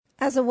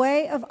As a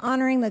way of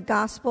honoring the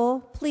gospel,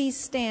 please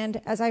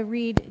stand as I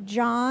read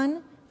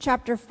John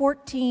chapter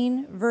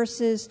 14,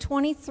 verses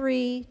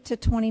 23 to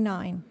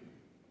 29.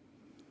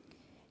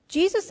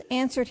 Jesus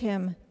answered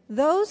him,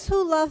 "Those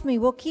who love me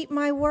will keep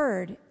my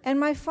word, and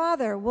my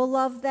Father will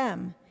love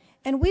them,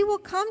 and we will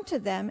come to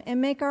them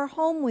and make our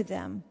home with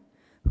them.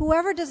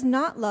 Whoever does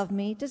not love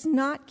me does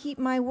not keep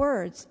my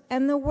words,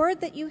 and the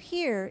word that you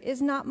hear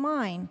is not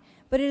mine,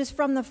 but it is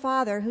from the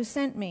Father who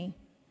sent me.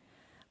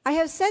 I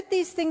have said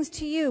these things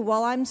to you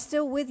while I'm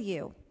still with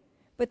you,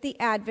 but the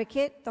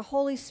Advocate, the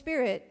Holy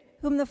Spirit,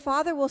 whom the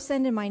Father will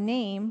send in my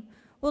name,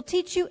 will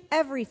teach you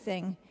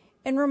everything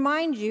and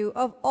remind you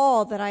of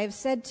all that I have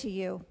said to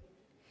you.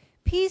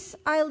 Peace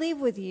I leave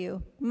with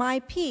you, my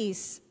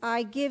peace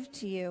I give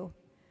to you.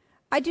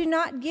 I do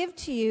not give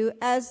to you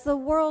as the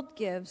world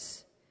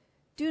gives.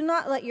 Do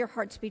not let your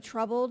hearts be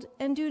troubled,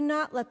 and do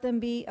not let them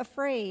be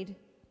afraid.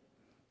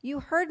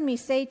 You heard me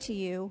say to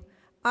you,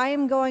 I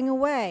am going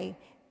away,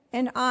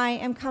 and I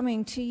am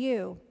coming to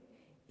you.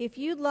 If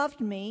you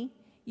loved me,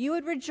 you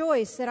would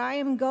rejoice that I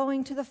am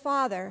going to the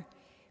Father,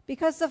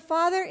 because the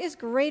Father is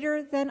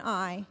greater than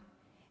I.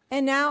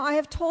 And now I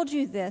have told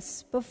you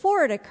this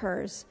before it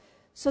occurs,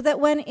 so that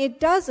when it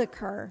does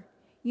occur,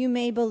 you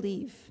may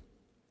believe."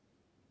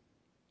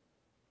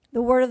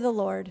 The word of the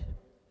Lord.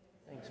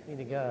 Thanks be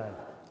to God.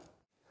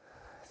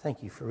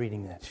 Thank you for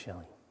reading that,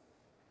 Shelley.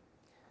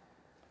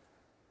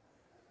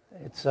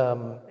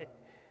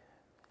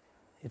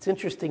 It's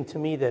interesting to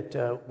me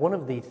that one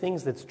of the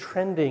things that's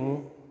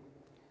trending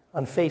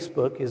on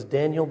Facebook is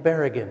Daniel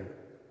Berrigan.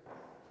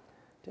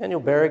 Daniel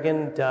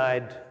Berrigan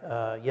died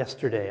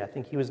yesterday. I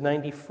think he was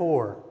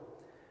 94.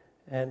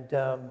 And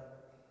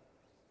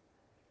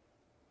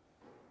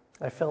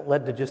I felt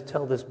led to just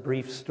tell this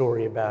brief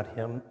story about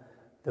him.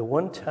 The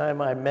one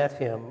time I met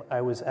him,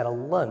 I was at a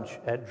lunch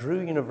at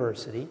Drew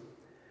University,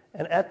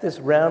 and at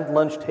this round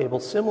lunch table,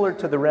 similar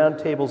to the round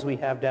tables we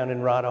have down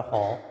in Rada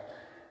Hall,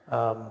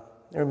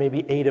 there were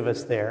maybe 8 of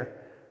us there.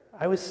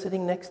 I was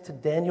sitting next to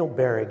Daniel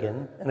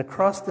Berrigan, and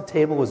across the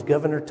table was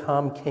Governor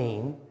Tom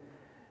Kean.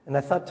 And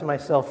I thought to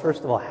myself,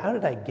 first of all, how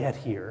did I get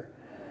here?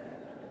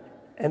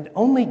 And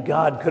only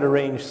God could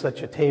arrange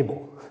such a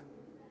table,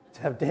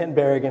 to have Dan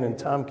Berrigan and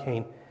Tom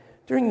Kean.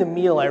 During the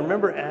meal, I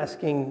remember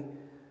asking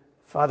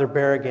Father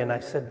Berrigan,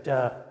 I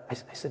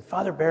said,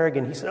 Father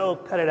Berrigan, he said, "Oh,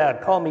 cut it out,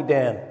 call me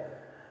Dan."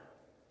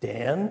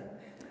 Dan,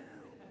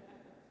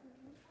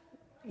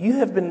 you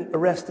have been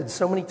arrested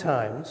so many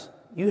times.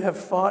 You have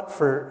fought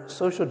for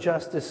social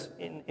justice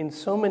in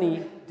so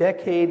many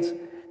decades,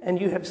 and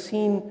you have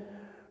seen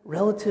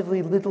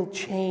relatively little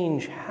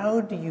change.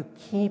 How do you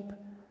keep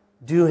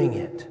doing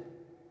it?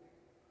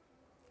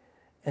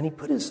 And he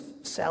put his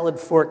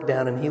salad fork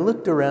down and he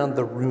looked around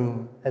the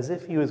room as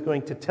if he was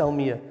going to tell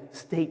me a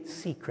state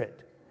secret.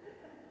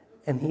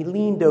 And he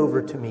leaned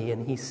over to me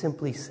and he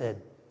simply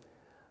said,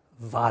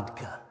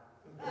 "Vodka."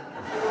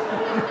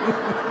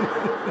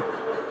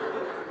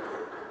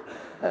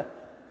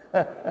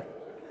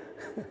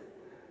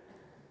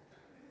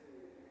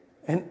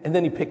 And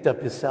then he picked up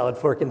his salad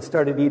fork and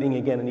started eating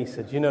again, and he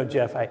said, "You know,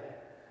 Jeff, I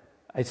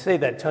say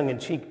that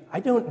tongue-in-cheek.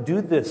 I don't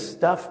do this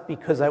stuff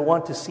because I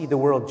want to see the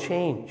world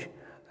change.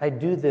 I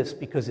do this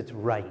because it's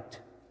right."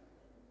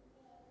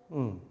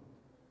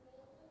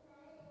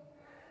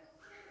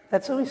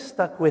 That's always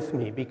stuck with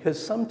me, because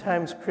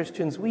sometimes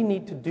Christians, we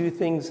need to do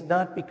things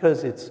not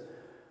because it's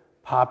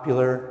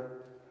popular,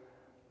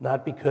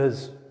 not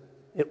because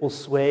it will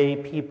sway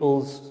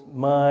people's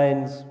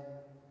minds.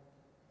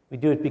 We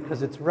do it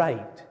because it's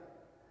right.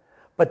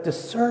 But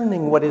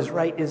discerning what is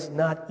right is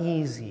not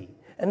easy.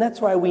 And that's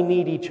why we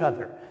need each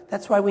other.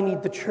 That's why we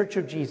need the Church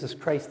of Jesus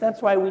Christ.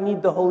 That's why we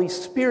need the Holy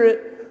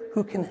Spirit,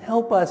 who can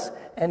help us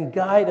and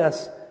guide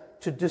us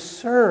to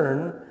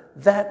discern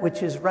that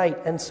which is right.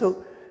 And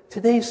so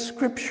today's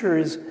scripture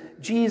is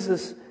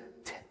Jesus.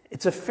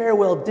 It's a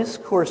farewell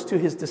discourse to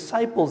his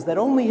disciples that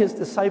only his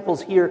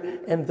disciples hear,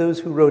 and those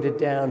who wrote it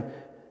down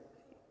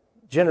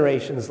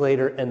generations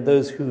later, and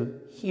those who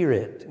hear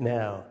it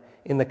now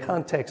in the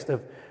context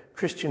of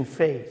Christian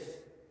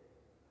faith.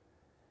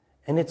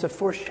 And it's a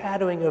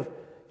foreshadowing of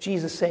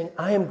Jesus saying,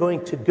 "I am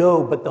going to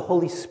go, but the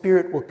Holy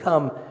Spirit will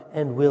come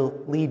and will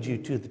lead you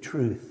to the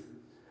truth,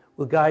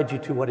 will guide you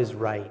to what is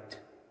right,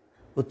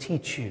 will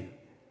teach you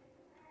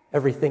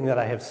everything that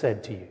I have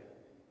said to you."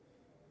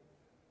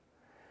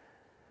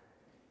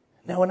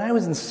 Now, when I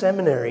was in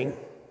seminary,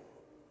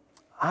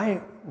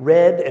 I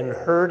read and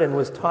heard and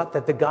was taught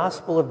that the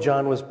Gospel of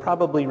John was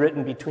probably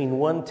written between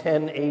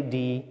 110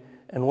 AD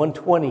and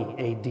 120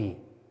 AD.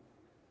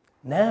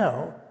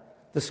 Now,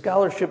 the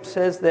scholarship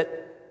says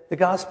that the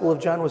Gospel of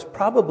John was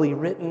probably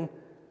written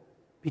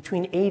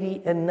between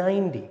 80 and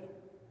 90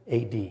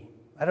 AD.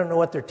 I don't know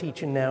what they're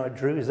teaching now at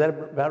Drew. Is that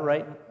about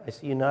right? I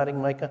see you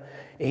nodding, Micah.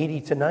 80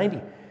 to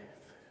 90.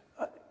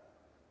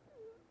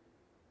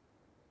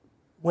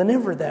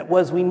 Whenever that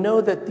was, we know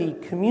that the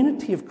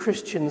community of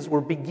Christians were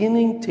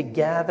beginning to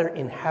gather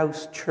in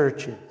house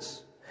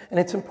churches. And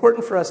it's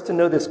important for us to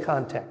know this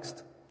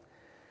context.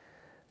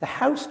 The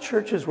house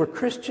churches were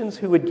Christians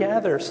who would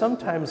gather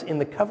sometimes in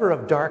the cover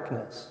of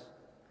darkness,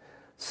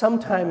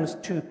 sometimes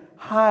to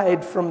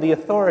hide from the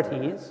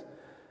authorities,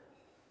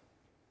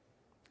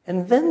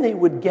 and then they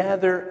would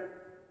gather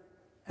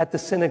at the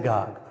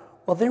synagogue.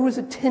 Well, there was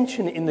a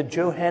tension in the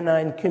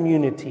Johannine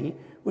community,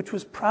 which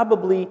was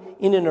probably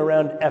in and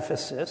around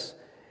Ephesus,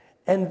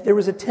 and there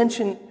was a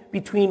tension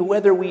between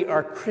whether we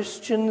are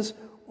Christians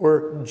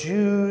or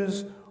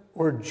Jews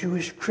or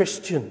Jewish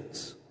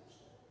Christians.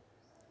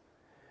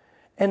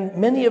 And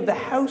many of the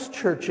house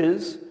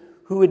churches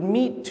who would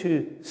meet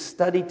to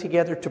study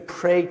together, to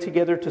pray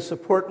together, to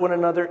support one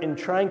another in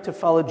trying to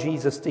follow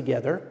Jesus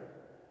together,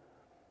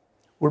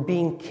 were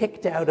being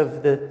kicked out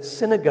of the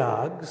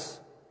synagogues,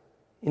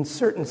 in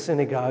certain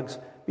synagogues,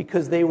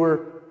 because they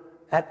were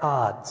at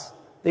odds.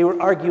 They were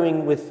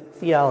arguing with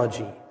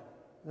theology.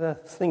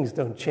 Things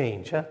don't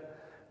change, huh?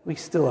 We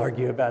still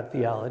argue about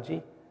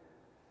theology.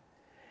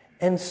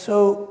 And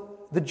so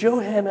the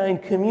Johannine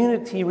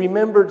community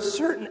remembered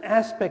certain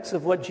aspects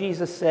of what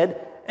Jesus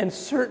said and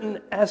certain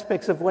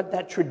aspects of what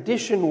that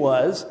tradition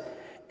was,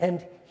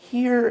 and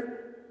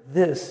hear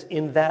this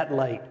in that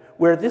light,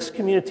 where this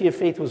community of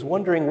faith was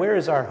wondering, where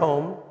is our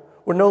home?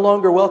 We're no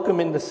longer welcome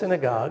in the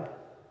synagogue.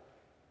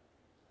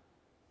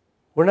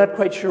 We're not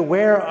quite sure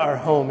where our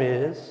home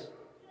is.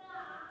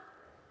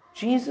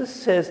 Jesus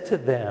says to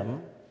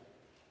them,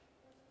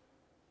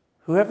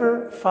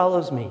 whoever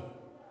follows me,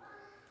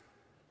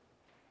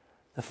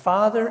 the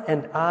Father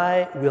and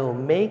I will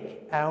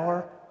make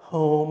our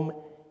home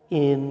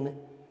in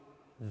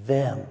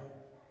them.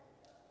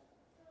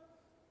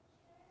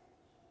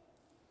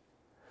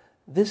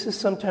 This is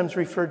sometimes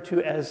referred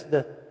to as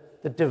the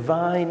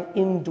divine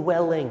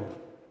indwelling.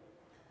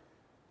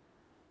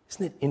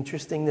 Isn't it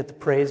interesting that the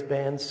praise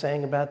band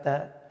sang about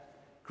that?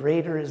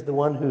 Greater is the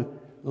one who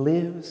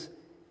lives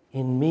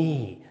in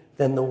me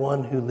than the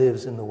one who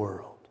lives in the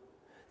world.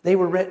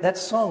 That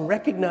song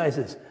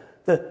recognizes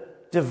the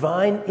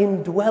divine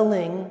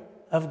indwelling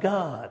of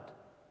God.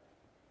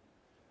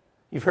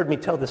 You've heard me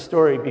tell this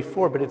story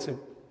before, but it's a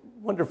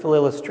wonderful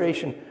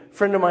illustration. A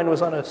friend of mine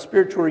was on a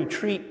spiritual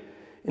retreat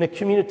in a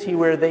community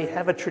where they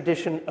have a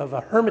tradition of a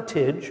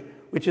hermitage,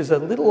 which is a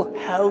little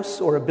house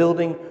or a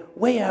building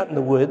way out in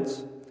the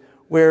woods,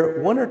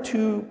 where one or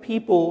two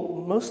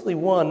people, mostly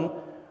one,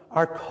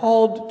 are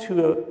called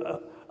to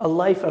a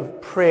life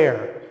of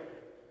prayer,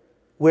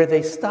 where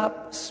they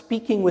stop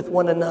speaking with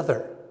one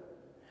another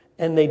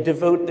and they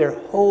devote their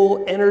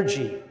whole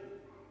energy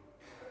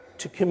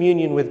to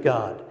communion with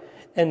God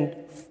and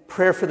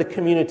prayer for the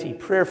community,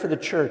 prayer for the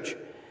church.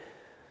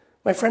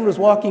 My friend was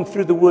walking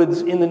through the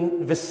woods in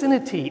the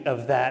vicinity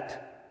of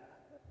that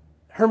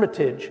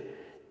hermitage,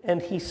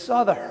 and he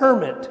saw the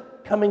hermit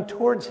coming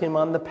towards him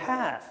on the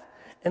path.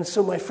 And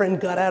so my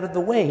friend got out of the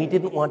way. He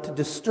didn't want to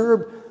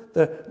disturb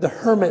the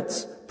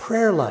hermit's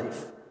prayer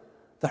life.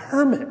 The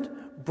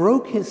hermit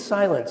broke his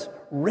silence,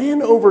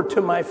 ran over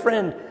to my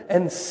friend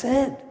and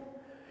said,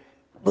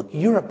 "Look,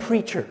 you're a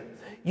preacher.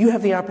 You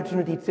have the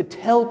opportunity to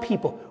tell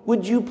people.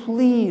 Would you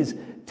please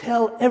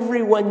tell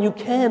everyone you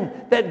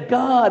can that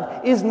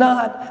God is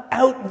not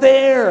out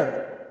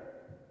there?"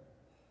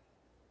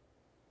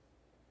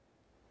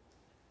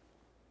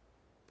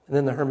 And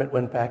then the hermit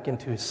went back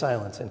into his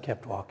silence and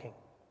kept walking.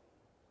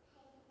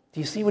 Do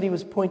you see what he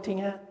was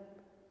pointing at?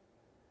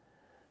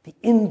 The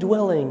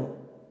indwelling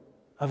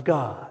of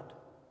God.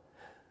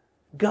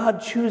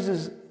 God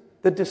chooses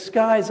the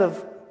disguise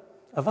of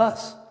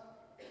us.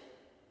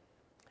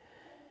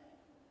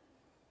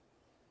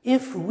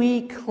 If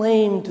we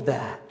claimed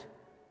that,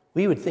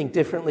 we would think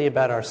differently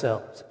about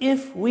ourselves.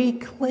 If we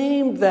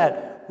claimed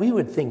that, we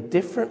would think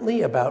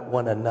differently about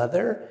one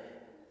another.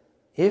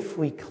 If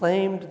we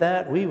claimed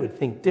that, we would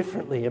think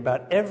differently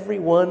about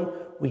everyone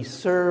we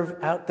serve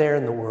out there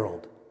in the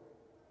world.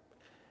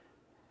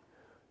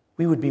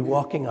 We would be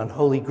walking on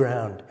holy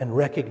ground and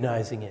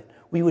recognizing it.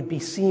 We would be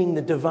seeing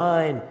the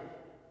divine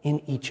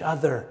in each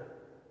other.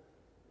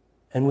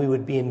 And we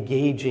would be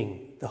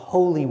engaging the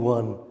Holy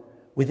One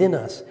within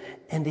us.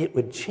 And it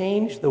would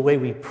change the way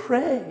we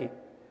pray.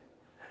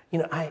 You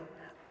know,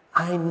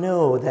 I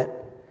know that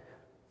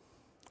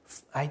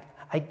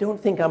I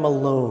don't think I'm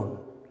alone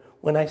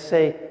when I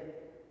say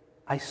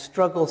I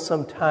struggle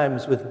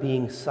sometimes with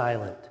being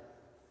silent.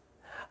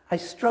 I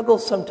struggle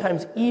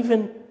sometimes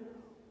even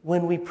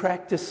when we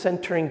practice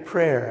centering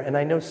prayer, and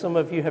I know some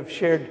of you have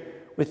shared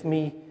with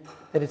me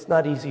that it's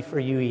not easy for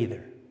you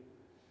either,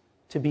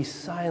 to be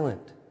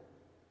silent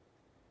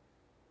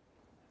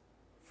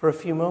for a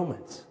few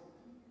moments.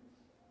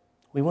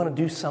 We want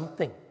to do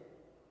something.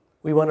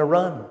 We want to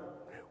run.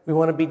 We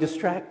want to be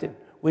distracted.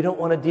 We don't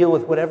want to deal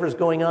with whatever's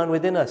going on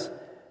within us.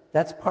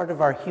 That's part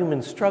of our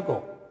human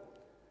struggle.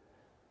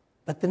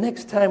 But the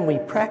next time we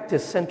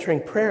practice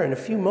centering prayer, in a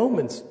few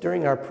moments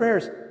during our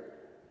prayers,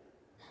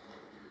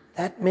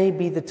 that may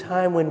be the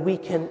time when we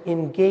can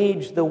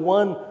engage the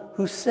one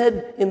who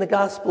said in the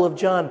Gospel of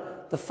John,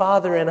 "The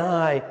Father and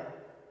I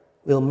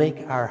will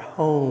make our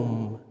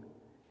home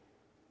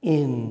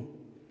in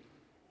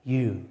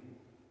you."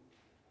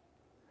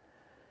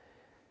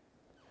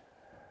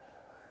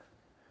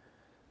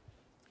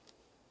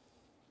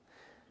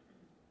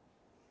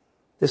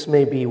 This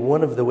may be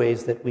one of the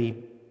ways that we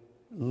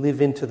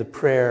live into the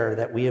prayer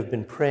that we have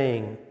been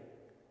praying,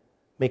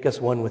 make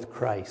us one with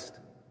Christ.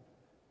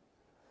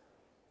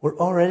 We're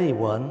already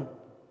one,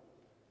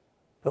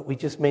 but we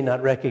just may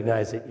not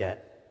recognize it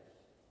yet.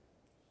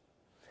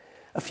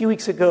 A few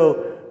weeks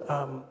ago,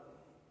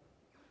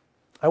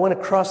 I went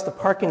across the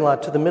parking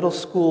lot to the middle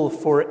school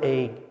for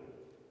an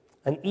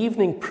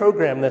evening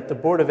program that the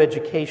Board of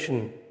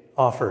Education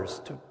offers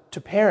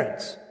to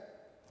parents.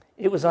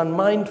 It was on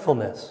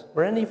mindfulness.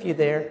 Were any of you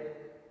there?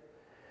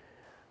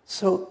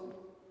 So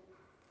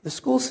the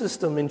school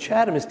system in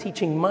Chatham is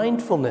teaching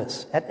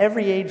mindfulness at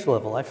every age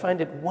level. I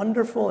find it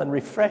wonderful and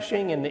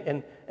refreshing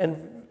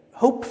and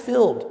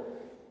hope-filled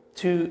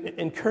to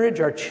encourage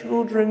our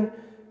children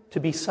to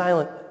be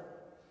silent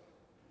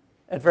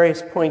at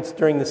various points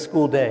during the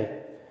school day.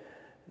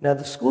 Now,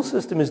 the school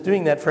system is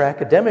doing that for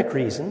academic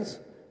reasons,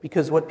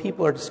 because what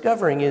people are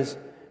discovering is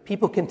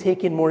people can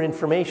take in more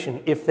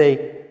information if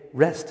they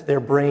rest their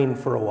brain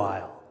for a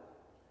while.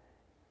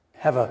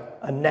 Have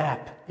a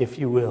nap, if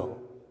you will.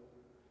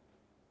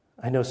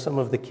 I know some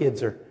of the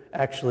kids are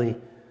actually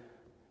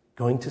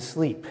going to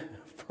sleep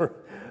for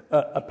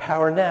a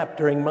power nap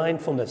during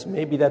mindfulness.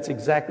 Maybe that's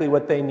exactly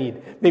what they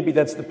need. Maybe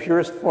that's the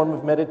purest form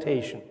of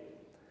meditation.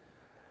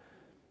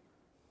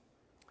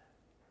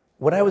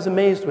 What I was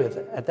amazed with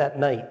at that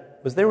night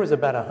was there was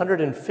about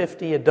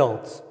 150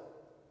 adults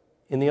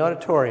in the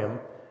auditorium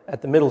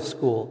at the middle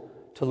school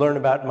to learn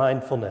about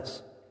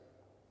mindfulness.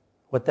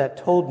 What that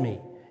told me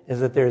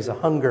is that there's a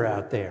hunger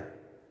out there,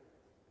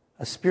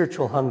 a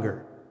spiritual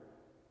hunger,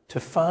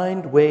 to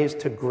find ways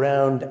to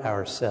ground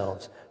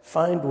ourselves,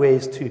 find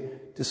ways to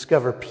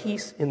discover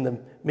peace in the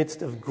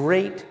midst of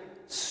great,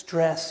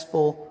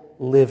 stressful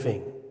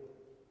living.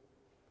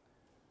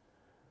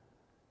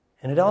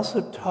 And it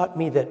also taught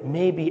me that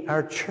maybe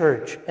our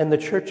church and the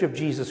Church of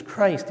Jesus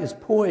Christ is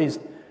poised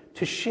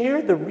to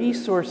share the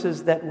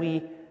resources that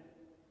we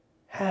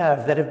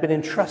have that have been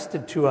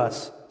entrusted to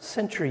us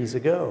centuries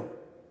ago.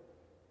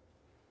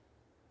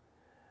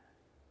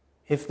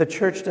 If the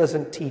church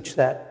doesn't teach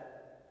that,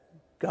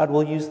 God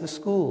will use the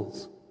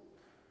schools.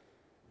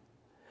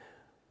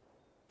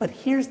 But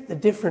here's the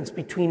difference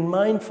between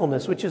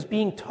mindfulness, which is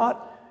being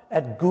taught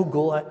at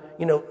Google.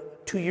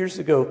 2 years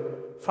ago,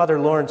 Father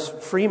Lawrence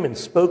Freeman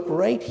spoke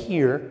right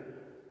here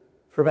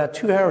for about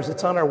 2 hours.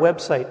 It's on our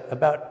website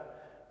about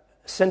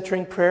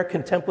centering prayer,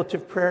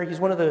 contemplative prayer. He's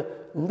one of the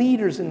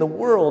leaders in the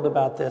world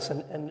about this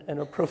and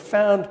a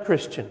profound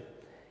Christian.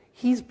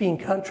 He's being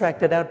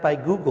contracted out by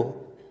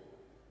Google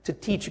to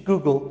teach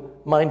Google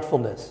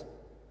mindfulness.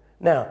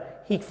 Now,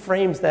 he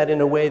frames that in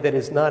a way that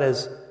is not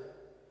as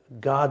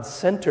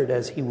God-centered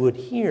as he would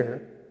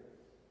here.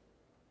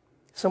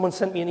 Someone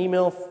sent me an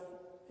email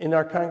in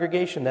our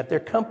congregation that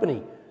their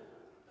company,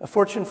 a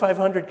Fortune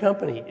 500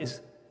 company, is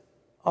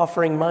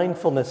offering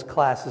mindfulness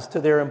classes to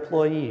their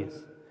employees.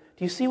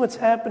 Do you see what's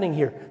happening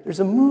here? There's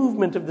a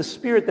movement of the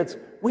Spirit that's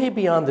way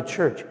beyond the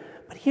church.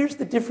 But here's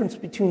the difference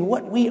between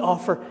what we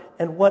offer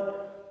and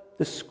what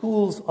the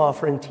schools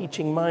offer in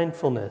teaching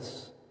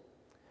mindfulness.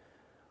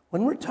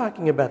 When we're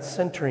talking about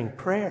centering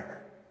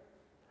prayer,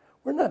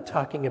 we're not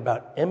talking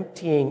about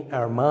emptying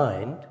our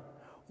mind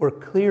or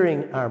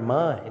clearing our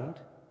mind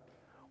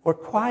or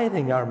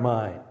quieting our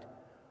mind.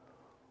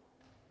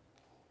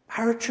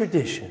 Our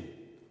tradition,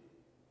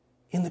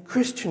 in the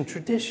Christian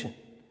tradition,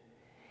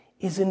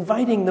 is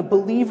inviting the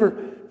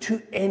believer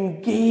to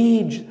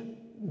engage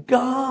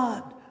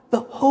God, the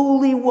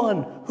Holy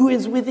One who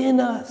is within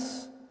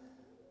us.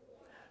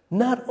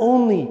 Not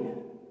only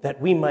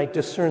that we might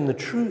discern the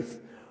truth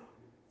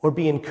or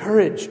be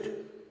encouraged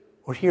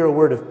or hear a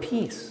word of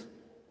peace,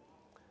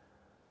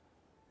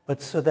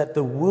 but so that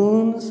the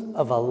wounds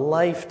of a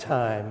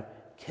lifetime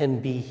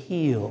can be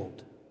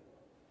healed.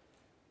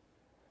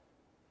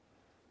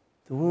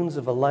 The wounds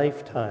of a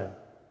lifetime.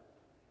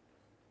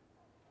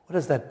 What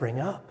does that bring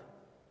up?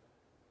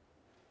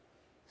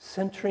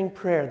 Centering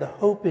prayer, the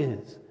hope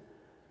is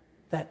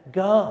that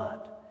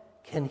God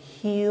can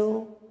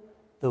heal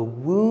the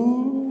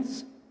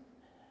wounds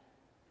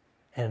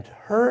and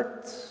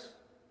hurts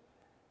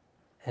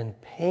and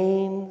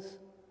pains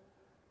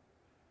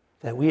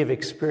that we have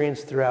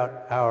experienced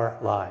throughout our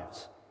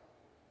lives.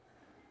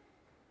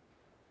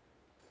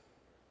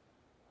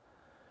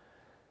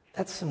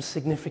 That's some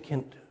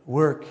significant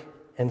work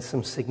and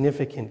some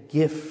significant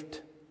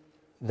gift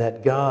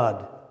that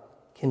God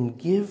can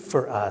give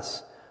for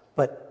us.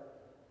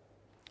 But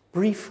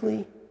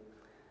briefly,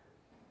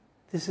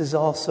 this is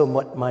also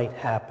what might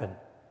happen.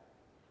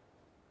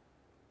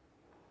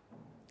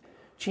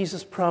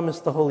 Jesus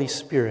promised the Holy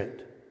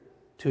Spirit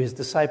to his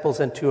disciples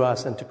and to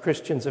us and to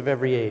Christians of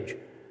every age.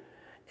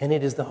 And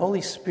it is the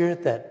Holy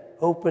Spirit that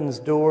opens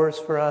doors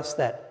for us,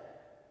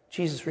 that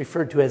Jesus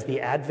referred to as the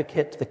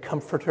advocate, the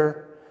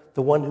comforter,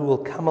 the one who will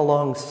come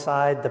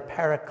alongside, the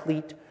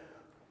paraclete,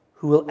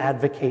 who will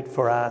advocate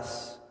for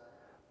us,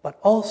 but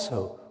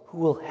also who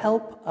will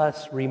help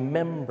us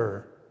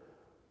remember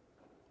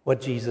what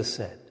Jesus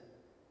said.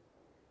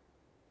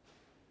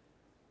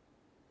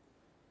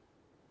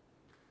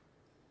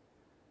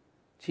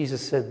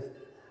 Jesus said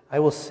I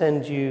will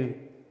send you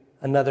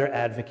another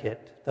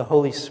advocate, the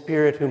Holy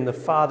Spirit, whom the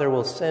Father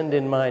will send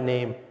in my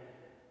name.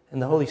 And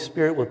the Holy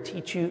Spirit will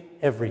teach you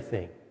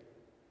everything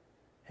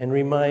and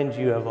remind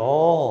you of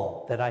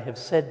all that I have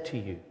said to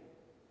you.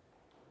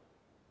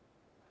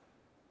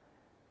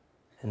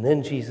 And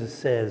then Jesus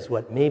says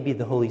what maybe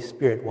the Holy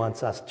Spirit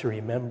wants us to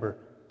remember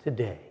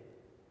today.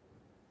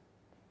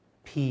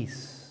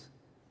 Peace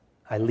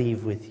I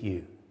leave with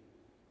you.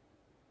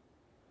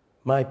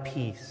 My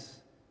peace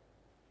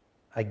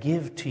I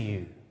give to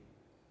you,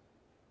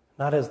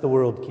 not as the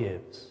world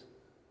gives.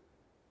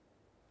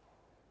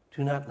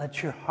 Do not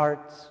let your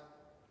hearts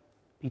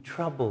be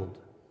troubled.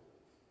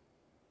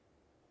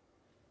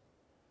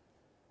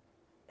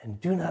 And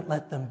do not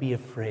let them be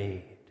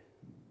afraid.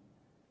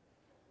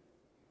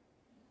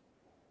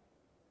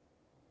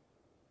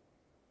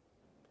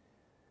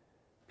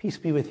 Peace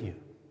be with you.